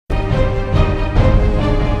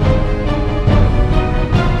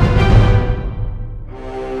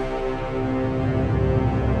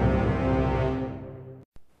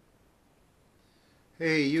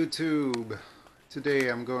Hey YouTube, today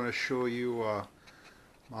I'm going to show you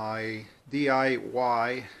my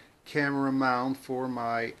DIY camera mount for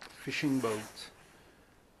my fishing boat.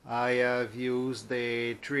 I have used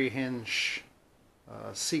a 3-inch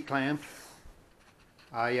C-clamp.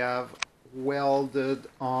 I have welded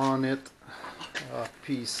on it a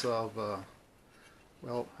piece of,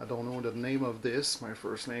 well, I don't know the name of this. My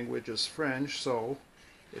first language is French, so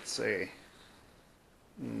it's a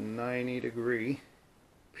 90-degree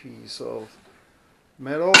piece of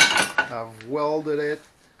metal. I've welded it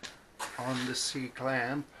on the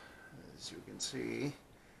C-clamp. As you can see,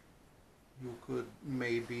 you could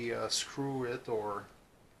maybe screw it or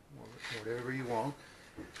whatever you want.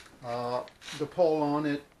 The pole on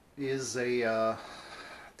it is a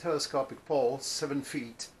telescopic pole, 7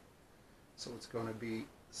 feet, so it's going to be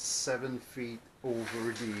 7 feet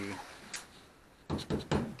over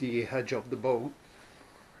the edge of the boat.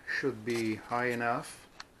 Should be high enough.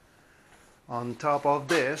 On top of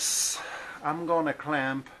this, I'm gonna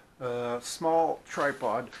clamp a small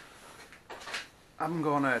tripod. I'm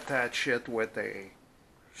gonna attach it with a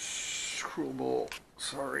screwball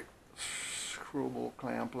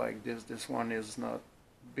clamp like this. This one is not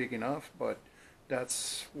big enough, but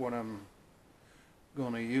that's what I'm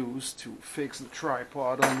gonna use to fix the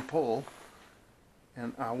tripod on the pole.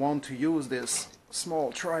 And I want to use this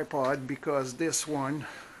small tripod because this one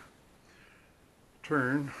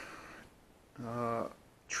turn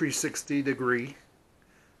 360 degree,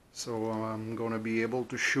 so I'm gonna be able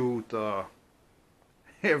to shoot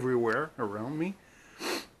everywhere around me,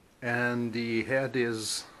 and the head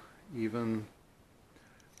is even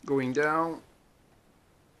going down.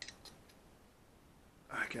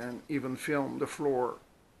 I can even film the floor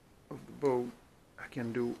of the boat. I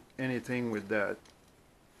can do anything with that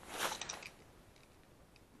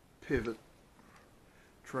pivot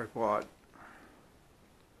tripod.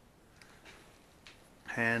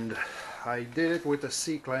 And I did it with a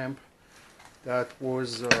C-clamp. That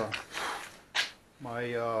was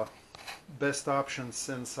my best option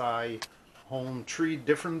since I own 3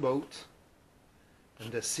 different boats,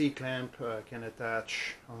 and the C-clamp can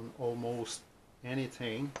attach on almost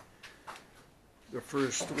anything. The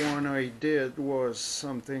first one I did was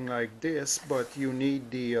something like this, but you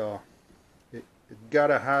need the it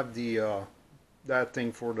gotta have the that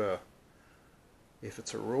thing for the, if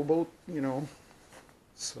it's a rowboat, you know.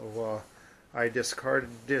 So I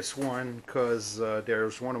discarded this one because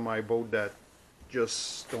there's one of my boat that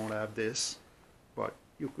just don't have this, but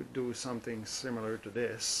you could do something similar to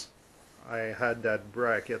this. I had that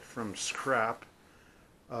bracket from scrap.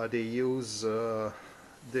 They use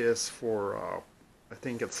this for I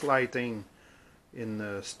think it's lighting in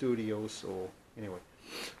the studio. So anyway,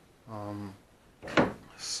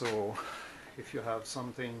 so if you have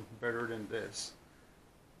something better than this,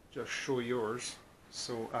 just show yours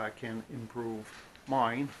so I can improve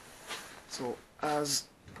mine. So as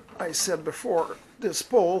I said before, this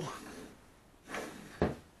pole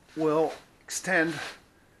will extend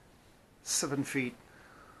 7 feet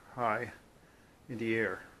high in the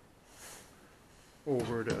air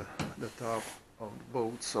over the top of the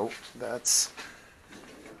boat, so that's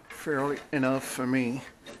fairly enough for me.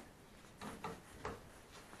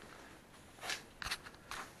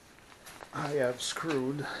 I have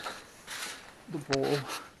screwed the pole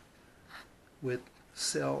with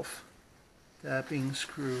self-tapping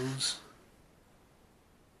screws.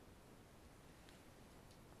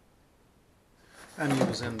 I'm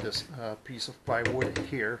using this piece of plywood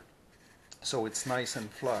here, so it's nice and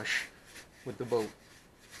flush with the boat.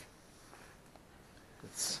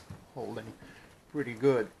 It's holding pretty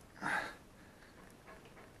good,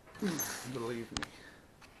 believe me.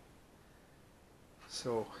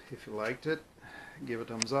 So if you liked it, give a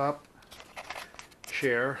thumbs up,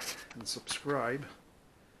 share, and subscribe.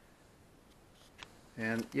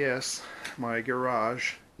 And yes, my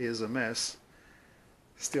garage is a mess.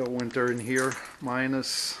 Still winter in here,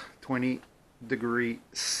 minus 20 degrees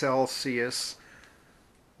Celsius.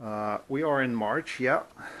 We are in March, yeah.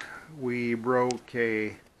 We broke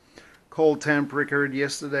a cold temp record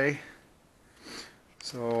yesterday.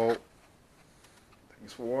 So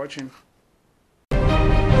thanks for watching.